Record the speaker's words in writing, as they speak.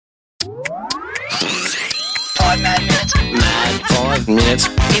5 mad minutes. Mad 5 minutes.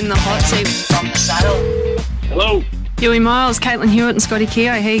 In the hot seat. From the saddle. Hello. Huey Miles, Caitlin Hewitt and Scotty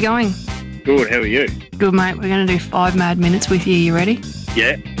Keogh. How you going? Good, how are you? Good, mate. We're going to do 5 mad minutes with you. You ready?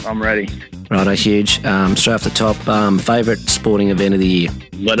 Yeah, I'm ready. Righto, huge. Straight off the top, favourite sporting event of the year?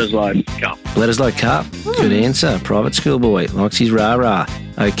 Bledisloe Cup. Bledisloe Cup. Good answer. Private school boy. Likes his rah-rah.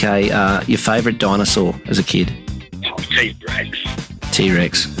 Okay, your favourite dinosaur as a kid? Oh, T-Rex.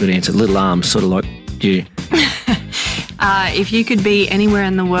 T-Rex. Good answer. Little arms, sort of like you. If you could be anywhere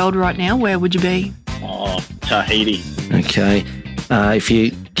in the world right now, where would you be? Oh, Tahiti. Okay. If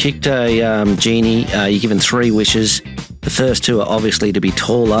you kicked a genie, you're given 3 wishes. The first 2 are obviously to be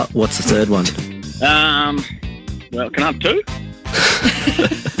taller. What's the third one? Well, can I have 2?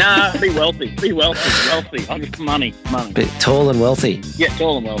 No, be wealthy. I just money. Bit tall and wealthy. Yeah,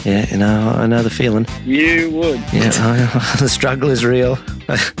 tall and wealthy. Yeah, I know the feeling. You would. Yeah, the struggle is real.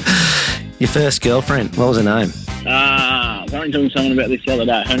 Your first girlfriend, what was her name? I was only talking to someone about this the other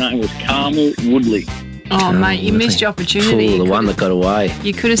day. Her name was Carmel Woodley. Oh, mate, you missed your opportunity. Cool, the one that got away.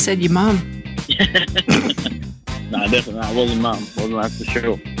 You could have said your mum. No, definitely not. It wasn't mum. Wasn't that for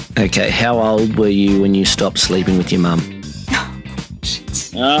sure. Okay, how old were you when you stopped sleeping with your mum?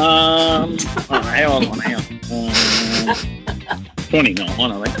 How old am I now? 29,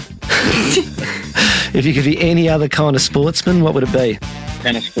 I think. If you could be any other kind of sportsman, what would it be?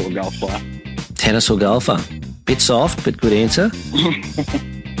 Tennis or golf player. Tennis or golfer? Bit soft, but good answer.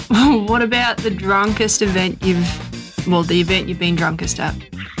 What about the drunkest event the event you've been drunkest at?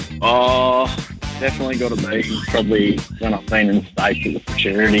 Oh, definitely got to be probably when I've been in the States at the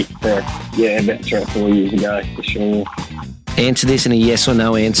fraternity for, about 3 or 4 years ago, for sure. Answer this in a yes or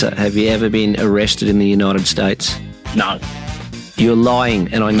no answer. Have you ever been arrested in the United States? No. You're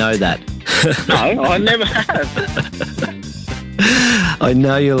lying, and I know that. No, I never have. I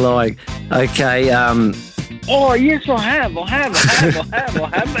know you're lying. Okay, Oh, yes, I have been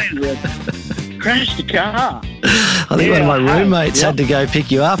arrested. Crashed the car. I think one of my roommates had to go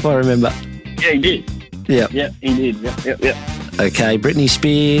pick you up, I remember. Yeah, he did. Yep. Yeah, he did. Yep. Okay, Britney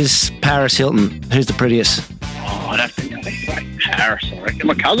Spears, Paris Hilton. Who's the prettiest? Oh, I'd have to go like Paris, I reckon.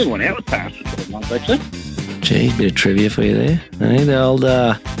 My cousin went out with Paris for 12 months, actually. Geez, bit of trivia for you there. Hey, the old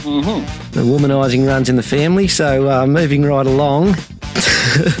the womanising runs in the family, so moving right along.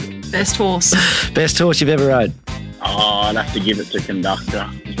 Best horse. Best horse you've ever rode? Oh, I'd have to give it to Conductor.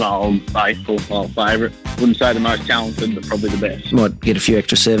 It's my old faithful, my favourite. Wouldn't say the most talented, but probably the best. Might get a few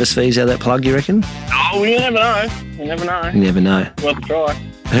extra service fees out of that plug, you reckon? Oh, you never know. You never know. You never know. Worth a try.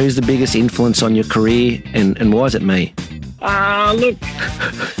 Who's the biggest influence on your career, and why is it me?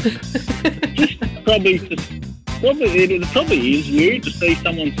 Look, it probably is you to see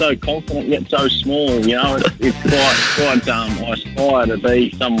someone so confident yet so small. You know, it's quite. I aspire to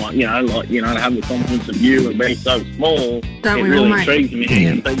be someone. You know, like to have the confidence of you and be so small. Don't it we really all, mate? intrigues me. Yeah.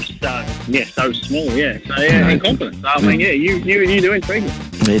 And be so small. Yeah. So and confidence. So, I mean, you do intrigue me.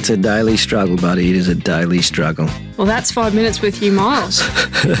 It's a daily struggle, buddy. It is a daily struggle. Well, that's 5 minutes with you, Miles.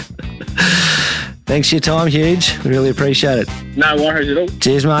 Thanks for your time, Huge. We really appreciate it. No worries at all.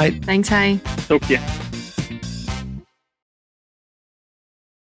 Cheers, mate. Thanks, hey. Talk to you.